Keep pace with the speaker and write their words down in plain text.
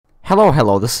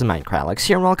Hello, this is Minecraft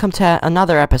here, and welcome to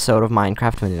another episode of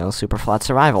Minecraft Vanilla Superflat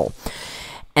Survival.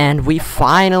 And we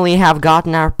finally have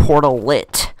gotten our portal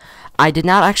lit. I did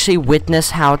not actually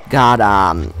witness how it got,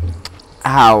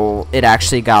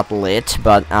 actually got lit,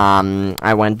 but,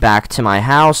 I went back to my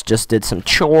house, just did some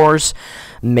chores,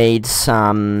 made a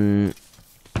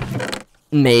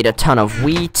ton of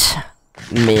wheat,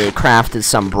 crafted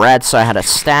some bread, so I had a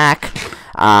stack.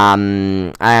 I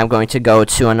am going to go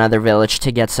to another village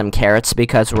to get some carrots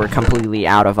because we're completely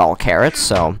out of all carrots,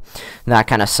 so that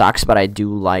kind of sucks, but I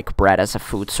do like bread as a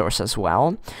food source as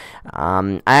well.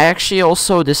 I actually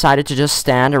also decided to just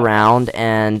stand around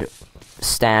and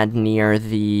stand near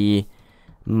the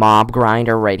mob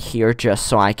grinder right here just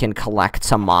so I can collect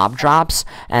some mob drops,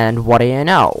 and what do you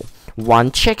know?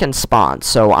 One chicken spawned,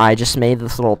 so I just made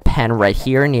this little pen right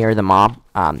here near the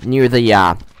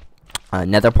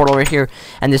nether portal right here,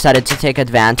 and decided to take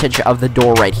advantage of the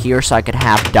door right here so I could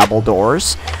have double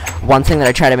doors. One thing that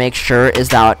I try to make sure is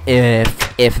that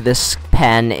if this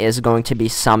pen is going to be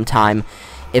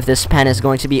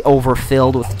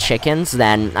overfilled with chickens,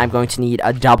 then I'm going to need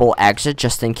a double exit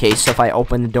just in case. So if I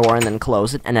open the door and then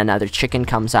close it and another chicken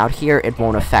comes out here, it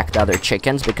won't affect other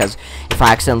chickens, because if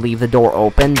I accidentally leave the door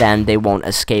open, then they won't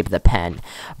escape the pen.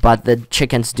 But the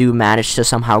chickens do manage to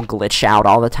somehow glitch out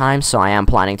all the time, so I am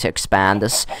planning to expand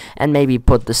this and maybe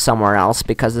put this somewhere else,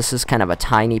 because this is kind of a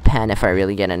tiny pen if I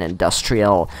really get an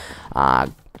industrial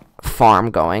farm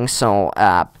going. So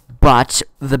but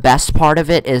the best part of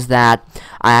it is that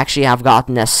I actually have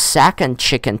gotten a second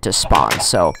chicken to spawn.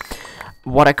 So,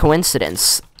 what a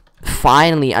coincidence.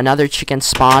 Finally, another chicken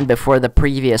spawned before the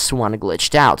previous one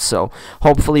glitched out. So,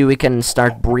 hopefully we can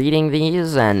start breeding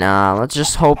these, and let's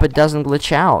just hope it doesn't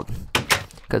glitch out,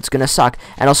 'cause it's gonna suck.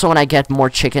 And also, when I get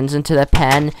more chickens into the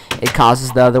pen, it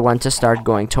causes the other one to start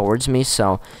going towards me,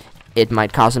 so it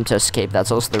might cause them to escape.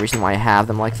 That's also the reason why I have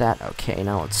them like that. Okay,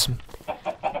 now let's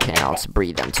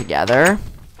breed them together.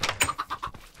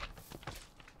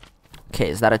 Okay,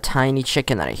 is that a tiny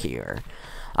chicken that I hear?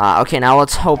 Okay, now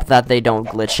let's hope that they don't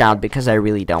glitch out, because I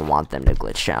really don't want them to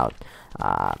glitch out.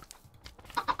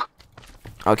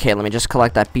 Okay, let me just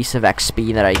collect that piece of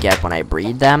XP that I get when I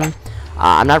breed them.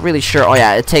 I'm not really sure. Oh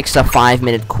yeah, it takes a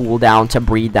 5-minute cooldown to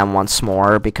breed them once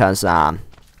more, because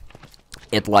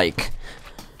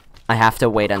I have to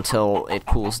wait until it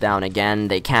cools down again.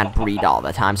 They can't breed all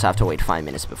the time, so I have to wait 5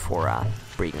 minutes before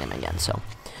breeding them again. So,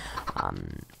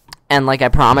 and like I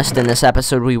promised in this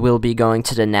episode, we will be going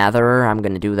to the nether. I'm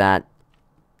gonna do that,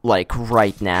 like,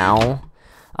 right now.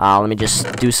 Let me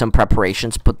just do some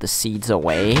preparations, put the seeds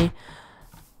away.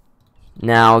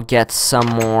 Now get some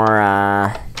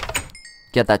more,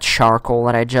 get that charcoal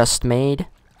that I just made.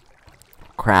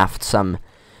 Craft some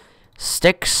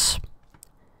sticks.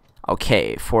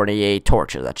 Okay, 48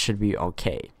 torches. That should be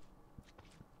okay.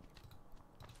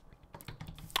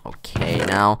 Okay,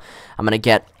 now I'm gonna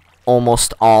get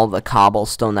almost all the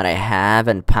cobblestone that I have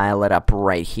and pile it up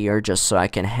right here just so I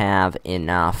can have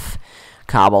enough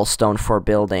cobblestone for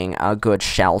building a good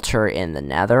shelter in the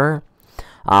nether.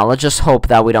 Let's just hope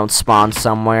that we don't spawn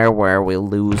somewhere where we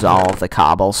lose all of the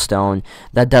cobblestone.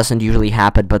 That doesn't usually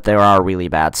happen, but there are really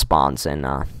bad spawns in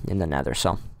the nether,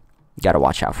 so gotta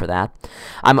watch out for that.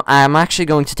 I'm actually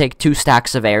going to take 2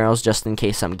 stacks of arrows just in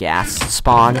case some ghasts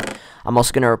spawn. I'm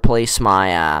also gonna replace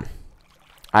my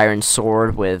iron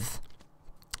sword with,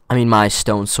 my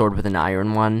stone sword with an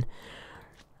iron one.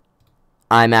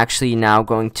 I'm actually now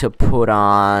going to put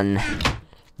on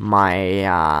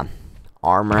my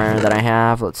armor that I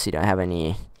have. Let's see, do I have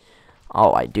any?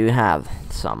 Oh, I do have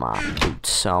some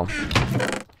boots. So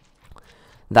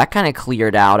that kind of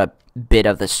cleared out a bit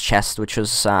of this chest, which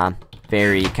was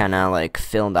very kind of like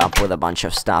filled up with a bunch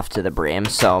of stuff to the brim.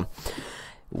 So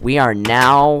we are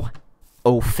now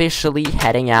officially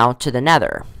heading out to the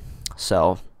nether.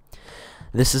 So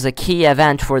this is a key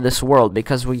event for this world,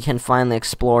 because we can finally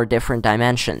explore different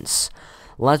dimensions.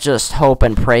 Let's just hope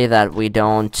and pray that we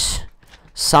don't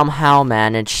somehow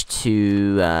manage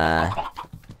to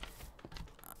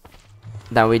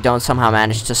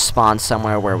spawn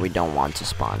somewhere where we don't want to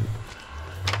spawn.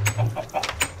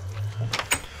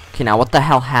 Okay, now what the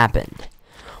hell happened?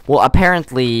 Well,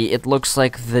 apparently it looks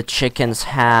like the chickens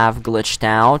have glitched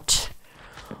out,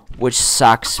 which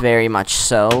sucks very much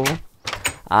so.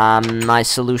 My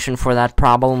solution for that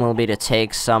problem will be to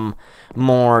take some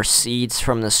more seeds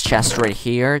from this chest right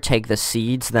here, take the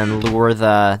seeds, then lure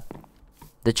the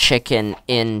chicken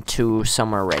into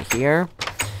somewhere right here.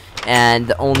 And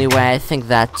the only way I think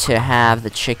that to have the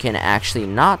chicken actually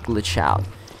not glitch out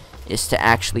is to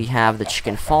actually have the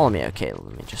chicken follow me. Okay,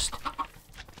 let me just...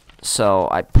 So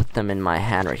I put them in my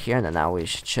hand right here, and then now we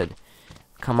should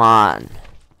Come on.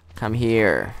 Come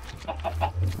here.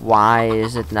 Why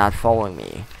is it not following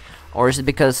me? Or is it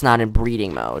because it's not in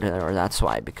breeding mode? Or that's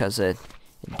why, because it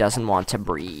doesn't want to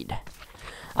breed.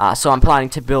 So I'm planning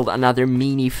to build another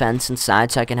mini fence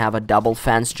inside so I can have a double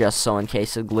fence just so in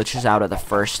case it glitches out of the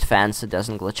first fence, it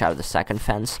doesn't glitch out of the second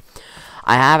fence.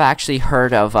 I have actually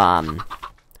heard of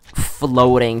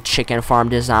floating chicken farm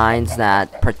designs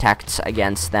that protects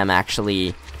against them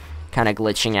actually kind of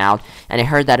glitching out. And I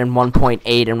heard that in 1.8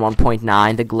 and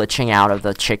 1.9 the glitching out of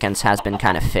the chickens has been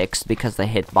kind of fixed because the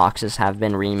hitboxes have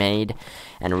been remade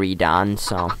and redone.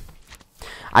 So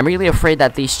I'm really afraid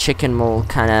that these chicken will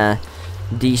kind of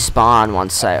despawn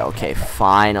once okay,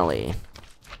 finally.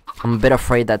 I'm a bit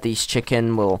afraid that these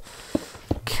chicken will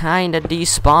kind of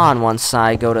despawn once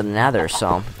I go to the nether,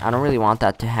 so I don't really want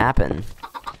that to happen.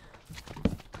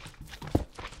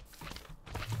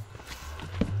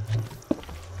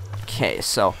 Okay,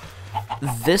 so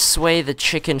this way the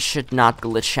chicken should not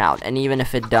glitch out, and even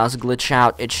if it does glitch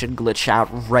out, it should glitch out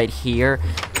right here,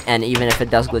 and even if it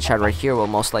does glitch out right here, it will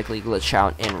most likely glitch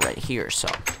out in right here, so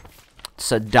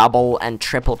it's a double and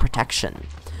triple protection.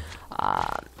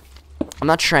 I'm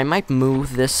not sure, I might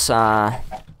move this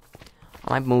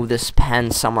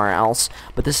pen somewhere else,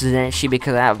 but this is an issue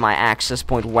because I have my access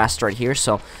point west right here,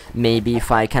 so maybe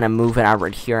if I kind of move it out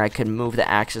right here, I could move the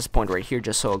access point right here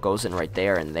just so it goes in right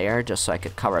there and there, just so I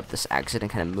could cover up this exit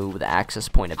and kind of move the access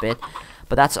point a bit.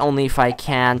 But that's only if I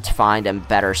can't find a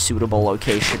better suitable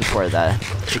location for the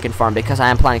chicken farm, because I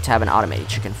am planning to have an automated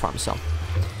chicken farm, so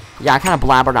yeah, I kind of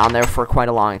blabbered on there for quite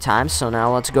a long time, so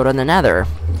now let's go to the nether.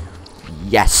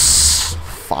 Yes!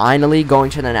 Finally going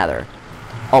to the nether.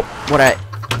 Oh,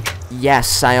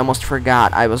 yes, I almost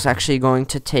forgot. I was actually going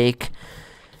to take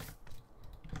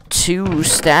 2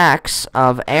 stacks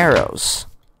of arrows.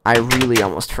 I really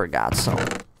almost forgot, so I'm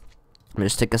gonna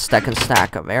just take a second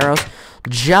stack of arrows,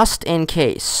 just in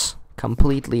case.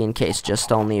 Completely in case,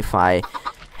 just only if I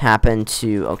happen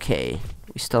to, okay.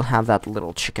 We still have that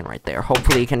little chicken right there.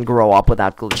 Hopefully it can grow up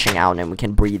without glitching out and we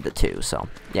can breed the 2, so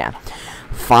yeah.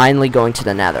 Finally going to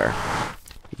the nether.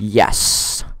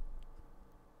 Yes.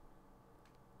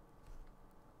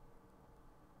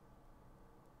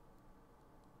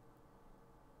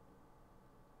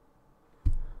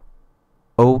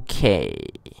 Okay.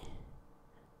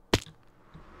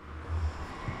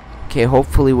 Okay,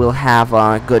 hopefully we'll have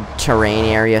a good terrain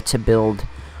area to build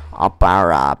up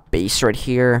our base right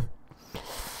here.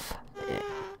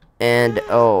 And,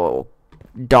 oh,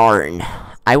 darn.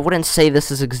 I wouldn't say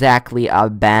this is exactly a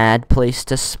bad place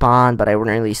to spawn, but I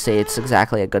wouldn't really say it's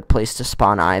exactly a good place to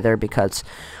spawn either, because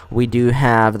we do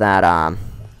have that,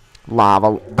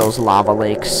 those lava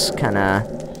lakes kind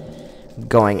of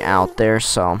going out there,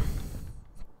 so.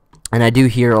 And I do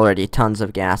hear already tons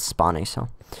of gas spawning, so.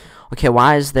 Okay,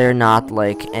 why is there not,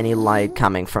 like, any light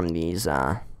coming from these, do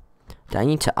I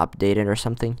need to update it or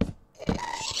something?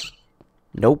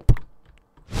 Nope.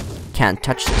 Can't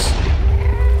touch this.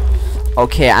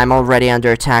 Okay, I'm already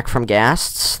under attack from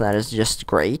ghasts. That is just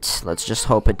great. Let's just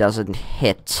hope it doesn't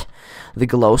hit the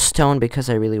glowstone, because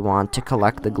I really want to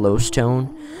collect the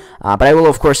glowstone. But I will,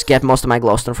 of course, get most of my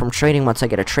glowstone from trading once I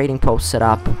get a trading post set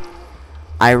up.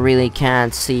 I really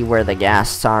can't see where the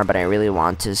ghasts are, but I really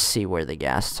want to see where the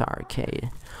ghasts are. Okay.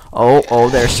 Oh,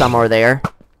 there's some over there.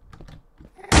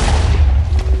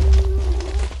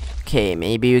 Okay,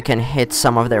 maybe we can hit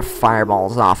some of their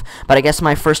fireballs off. But I guess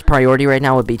my first priority right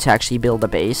now would be to actually build a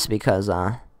base, because,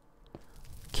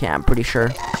 okay, I'm pretty sure.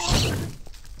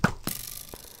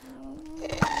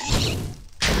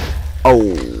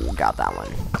 Oh, got that one.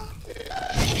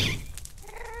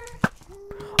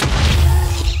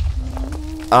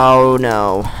 Oh,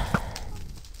 no.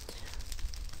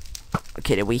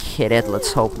 Okay, did we hit it?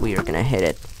 Let's hope we are gonna hit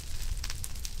it.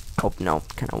 Oh, no,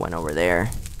 kind of went over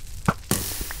there.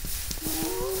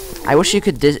 I wish you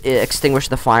could extinguish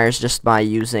the fires just by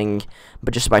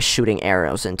shooting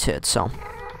arrows into it, so.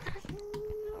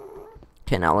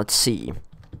 Okay, now let's see.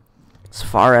 As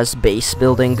far as base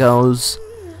building goes,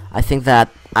 I think that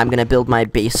I'm gonna build my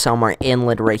base somewhere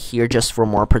inlet right here just for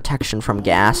more protection from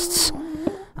ghasts.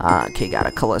 Okay,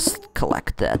 gotta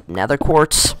collect that nether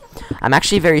quartz. I'm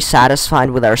actually very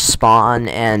satisfied with our spawn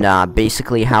and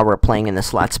basically how we're playing in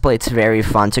this Let's Play. It's very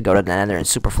fun to go to the nether in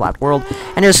Superflat world,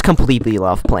 and I just completely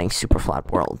love playing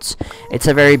Superflat worlds. It's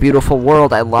a very beautiful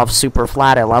world. I love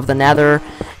Superflat, I love the nether,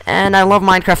 and I love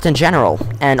Minecraft in general.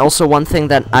 And also one thing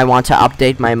that I want to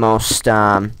update my most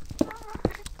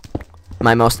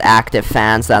active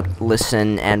fans that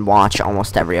listen and watch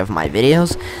almost every of my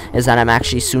videos is that I'm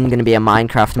actually soon going to be a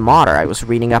Minecraft modder. I was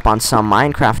reading up on some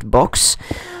Minecraft books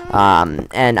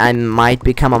And I might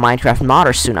become a Minecraft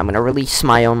modder soon. I'm gonna release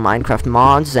my own Minecraft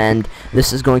mods, and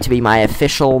this is going to be my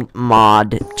official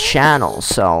mod channel,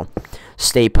 so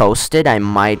stay posted. I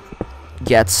might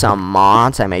get some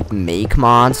mods, I might make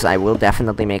mods, I will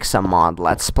definitely make some mod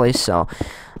let's play, so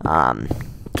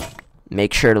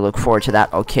make sure to look forward to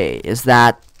that. Okay, is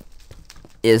that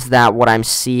what I'm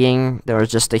seeing? There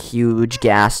was just a huge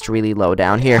ghast really low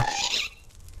down here.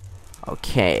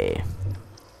 Okay.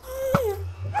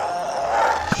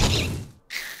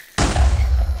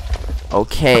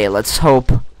 Okay, let's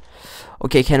hope.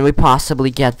 Okay, can we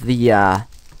possibly get the,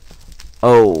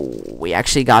 oh, we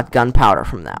actually got gunpowder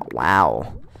from that.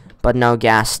 Wow. But no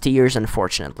gas tiers,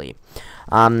 unfortunately.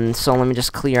 So let me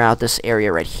just clear out this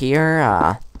area right here.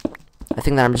 I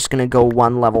think that I'm just gonna go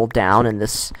one level down, and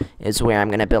this is where I'm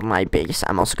gonna build my base.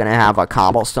 I'm also gonna have a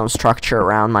cobblestone structure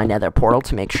around my nether portal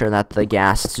to make sure that the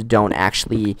ghasts don't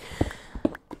actually...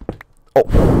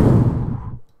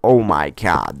 Oh my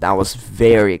god, that was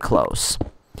very close.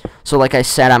 So like I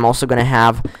said, I'm also gonna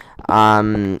have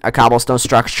a cobblestone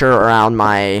structure around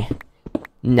my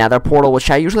nether portal, which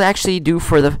I usually actually do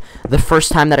for the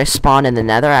first time that I spawn in the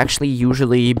nether. I actually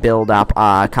usually build up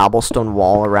a cobblestone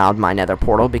wall around my nether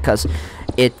portal, because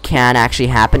it can actually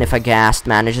happen if a ghast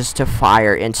manages to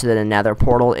fire into the nether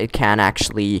portal. It can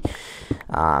actually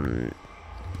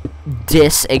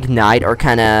disignite or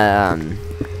kind of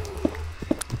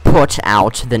put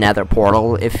out the nether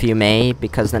portal, if you may,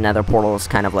 because the nether portal is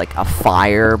kind of like a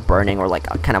fire burning, or like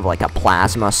kind of like a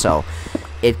plasma, so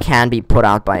it can be put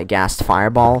out by a ghast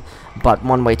fireball. But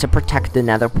one way to protect the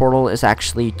nether portal is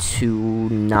actually to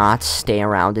not stay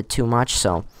around it too much.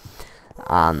 So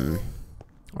are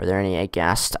there any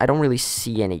ghast? I don't really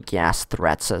see any ghast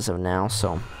threats as of now,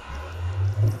 so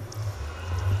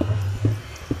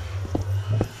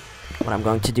what I'm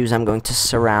going to do is I'm going to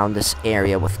surround this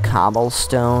area with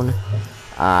cobblestone.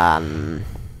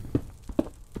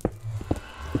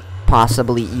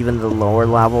 Possibly even the lower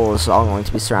level is all going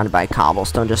to be surrounded by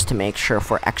cobblestone, just to make sure,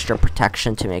 for extra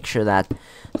protection, to make sure that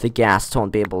the ghasts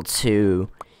won't be able to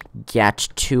get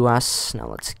to us. Now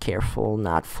let's careful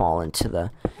not fall into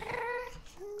the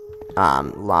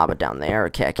lava down there.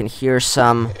 Okay, I can hear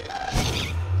some...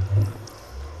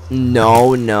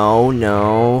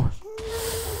 No.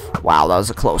 Wow, that was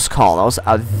a close call. That was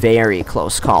a very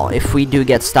close call. If we do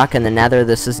get stuck in the nether,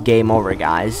 this is game over,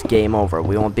 guys. Game over.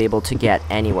 We won't be able to get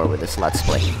anywhere with this let's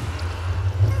play.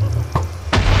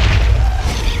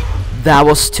 That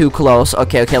was too close.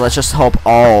 Okay, let's just hope...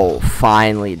 Oh,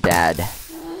 finally dead.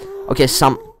 Okay,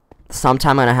 sometime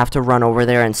I'm gonna have to run over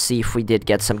there and see if we did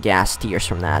get some gas tiers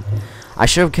from that. I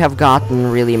should have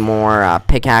gotten really more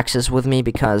pickaxes with me,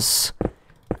 because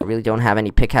I really don't have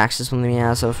any pickaxes with me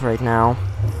as of right now.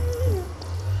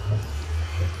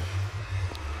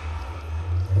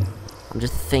 I'm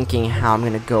just thinking how I'm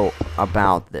gonna go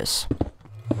about this.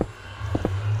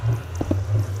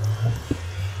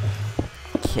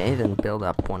 Okay, then build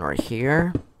up one right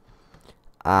here.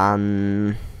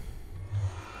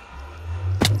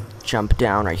 Jump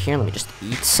down right here. Let me just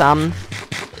eat some.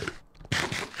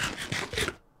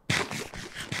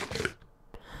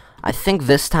 I think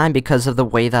this time, because of the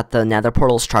way that the nether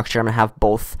portal is structured, I'm gonna have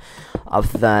both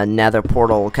of the nether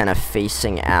portal kind of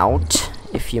facing out,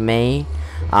 if you may.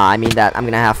 I mean that I'm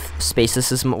gonna have spaces.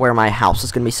 This is where my house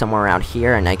is gonna be, somewhere around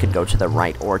here, and I could go to the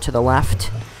right or to the left.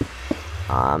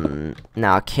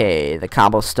 Now, okay, the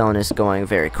cobblestone is going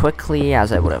very quickly,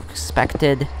 as I would have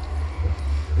expected.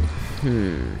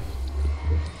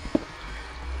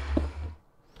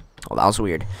 Oh, that was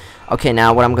weird. Okay,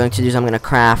 now what I'm going to do is I'm gonna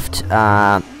craft,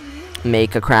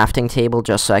 make a crafting table,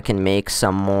 just so I can make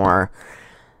some more.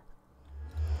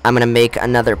 I'm gonna make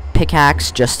another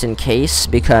pickaxe just in case,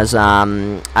 because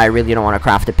I really don't want to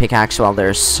craft a pickaxe while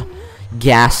there's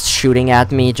ghasts shooting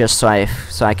at me, just so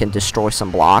I can destroy some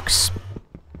blocks.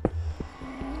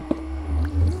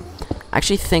 I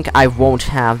actually think I won't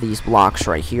have these blocks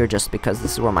right here, just because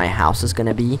this is where my house is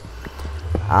gonna be.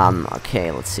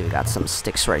 Okay, let's see, we got some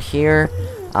sticks right here.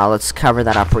 Let's cover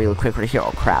that up real quick right here.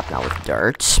 Oh crap, not with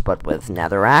dirt, but with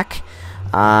netherrack.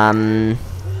 I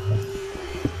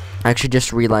actually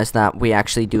just realized that we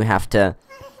actually do have to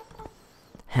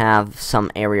have some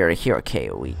area right here.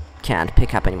 Okay, we can't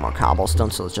pick up any more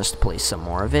cobblestone, so let's just place some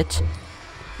more of it.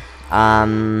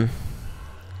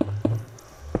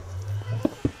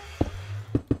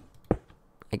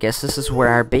 I guess this is where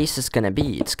our base is gonna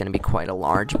be. It's gonna be quite a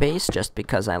large base, just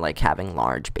because I like having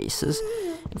large bases.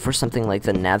 And for something like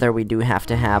the nether, we do have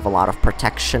to have a lot of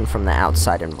protection from the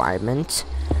outside environment.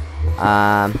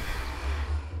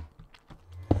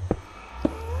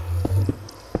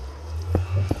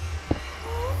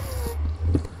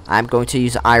 I'm going to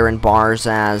use iron bars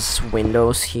as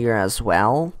windows here as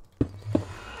well.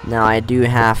 Now I do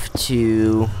have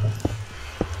to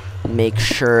make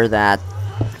sure that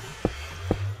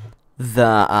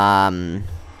the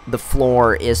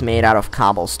floor is made out of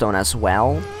cobblestone as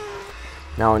well.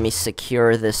 Now let me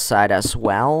secure this side as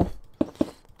well.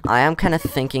 I am kind of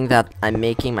thinking that I'm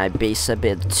making my base a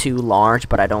bit too large,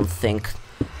 but I don't think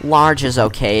large is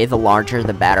okay. The larger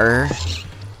the better.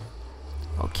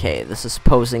 Okay, this is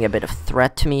posing a bit of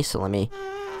threat to me, so let me...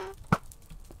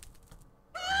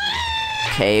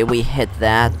 Okay, we hit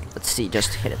that. Let's see,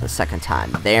 just hit it the second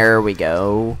time. There we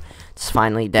go. It's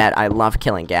finally dead. I love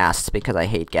killing ghasts because I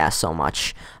hate ghasts so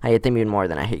much. I hate them even more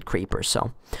than I hate creepers,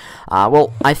 so...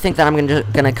 well, I think that I'm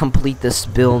gonna complete this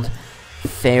build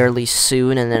fairly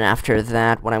soon, and then after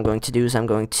that, what I'm going to do is I'm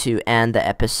going to end the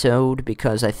episode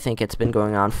because I think it's been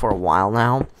going on for a while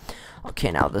now.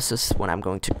 Okay, now this is when I'm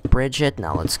going to bridge it.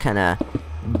 Now let's kind of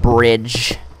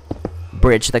bridge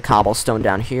the cobblestone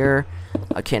down here.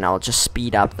 Okay, now I'll just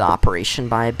speed up the operation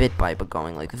by a bit by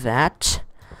going like that.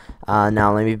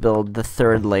 Now let me build the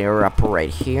third layer up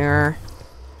right here.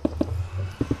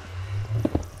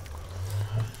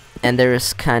 And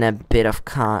there's kind of a bit of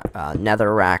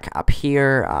nether rack up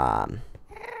here.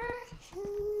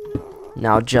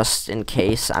 Now, just in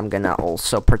case, I'm gonna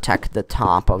also protect the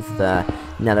top of the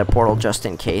nether portal just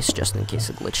in case a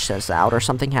glitch says out or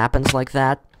something happens like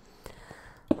that.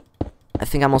 I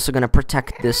think I'm also gonna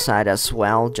protect this side as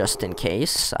well, just in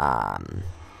case. But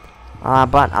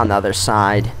on the other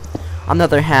side, on the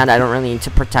other hand, I don't really need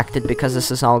to protect it because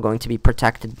this is all going to be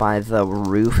protected by the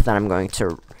roof that I'm going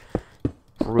to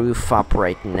roof up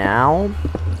right now.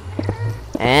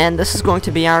 And this is going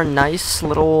to be our nice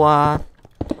little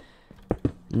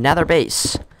nether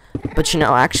base. But you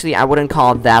know, actually I wouldn't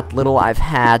call it that little. I've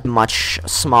had much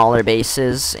smaller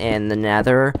bases in the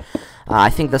nether. I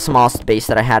think the smallest base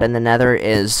that I had in the nether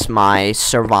is my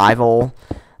survival,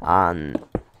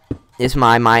 is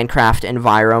my Minecraft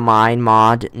Enviromine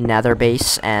mod nether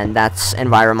base, and that's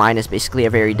Enviromine is basically a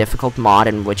very difficult mod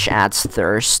in which adds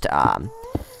thirst,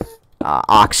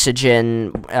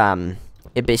 oxygen,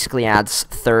 it basically adds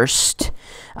thirst.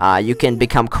 You can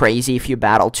become crazy if you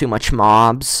battle too much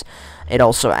mobs. It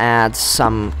also adds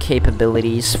some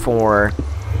capabilities for,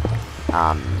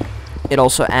 it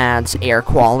also adds air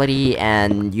quality,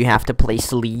 and you have to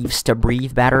place leaves to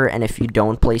breathe better, and if you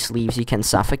don't place leaves, you can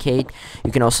suffocate.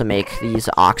 You can also make these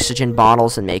oxygen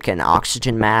bottles and make an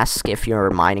oxygen mask if you're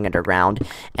mining underground,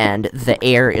 and the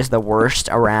air is the worst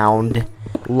around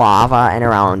lava and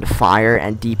around fire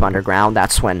and deep underground.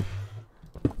 That's when...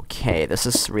 Okay, this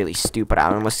is really stupid.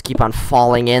 I almost keep on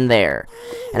falling in there.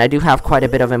 And I do have quite a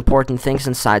bit of important things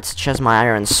inside, such as my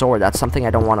iron sword. That's something I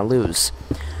don't want to lose.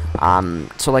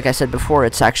 So like I said before,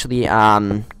 it's actually,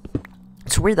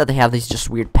 it's weird that they have these just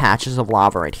weird patches of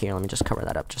lava right here. Let me just cover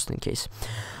that up just in case.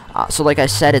 So like I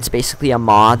said, it's basically a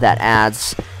mod that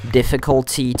adds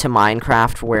difficulty to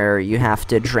Minecraft where you have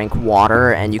to drink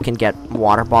water and you can get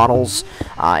water bottles.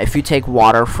 If you take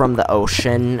water from the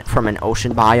ocean, from an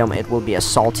ocean biome, it will be a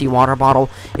salty water bottle.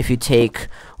 If you take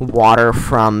water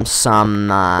from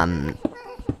some,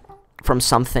 from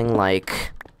something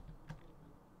like...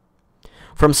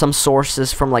 from some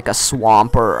sources, from like a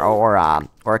swamp or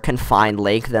a confined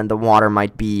lake, then the water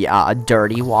might be a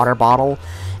dirty water bottle.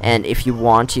 And if you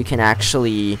want, you can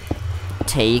actually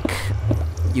take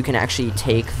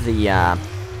the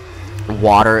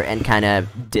water and kind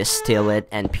of distill it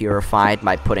and purify it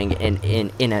by putting it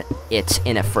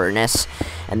in a furnace,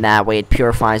 and that way it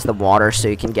purifies the water, so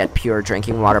you can get pure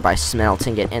drinking water by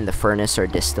smelting it in the furnace or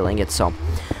distilling it. So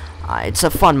it's a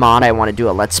fun mod. I want to do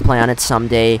a let's play on it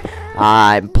someday.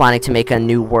 I'm planning to make a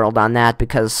new world on that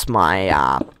because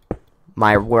my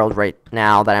my world right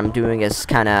now that I'm doing is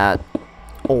kind of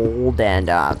old and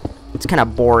it's kind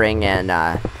of boring and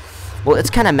well,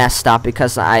 it's kind of messed up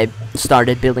because I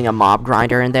started building a mob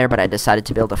grinder in there, but I decided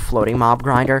to build a floating mob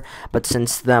grinder. But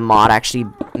since the mod actually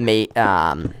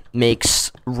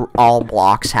makes all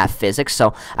blocks have physics,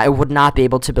 so I would not be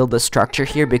able to build the structure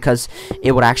here because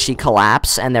it would actually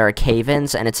collapse, and there are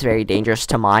cave-ins, and it's very dangerous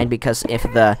to mine because if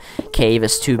the cave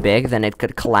is too big, then it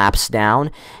could collapse down.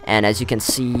 And as you can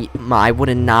see, I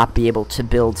would not be able to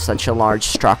build such a large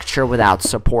structure without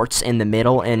supports in the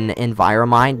middle in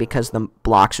Enviromine because the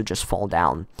blocks would just fall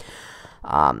down.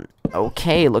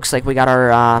 Okay, looks like we got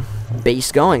our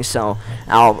base going, so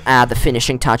I'll add the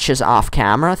finishing touches off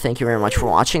camera. Thank you very much for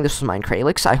watching. This was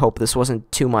Minecraft. I hope this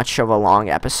wasn't too much of a long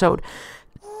episode.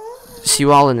 See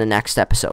you all in the next episode.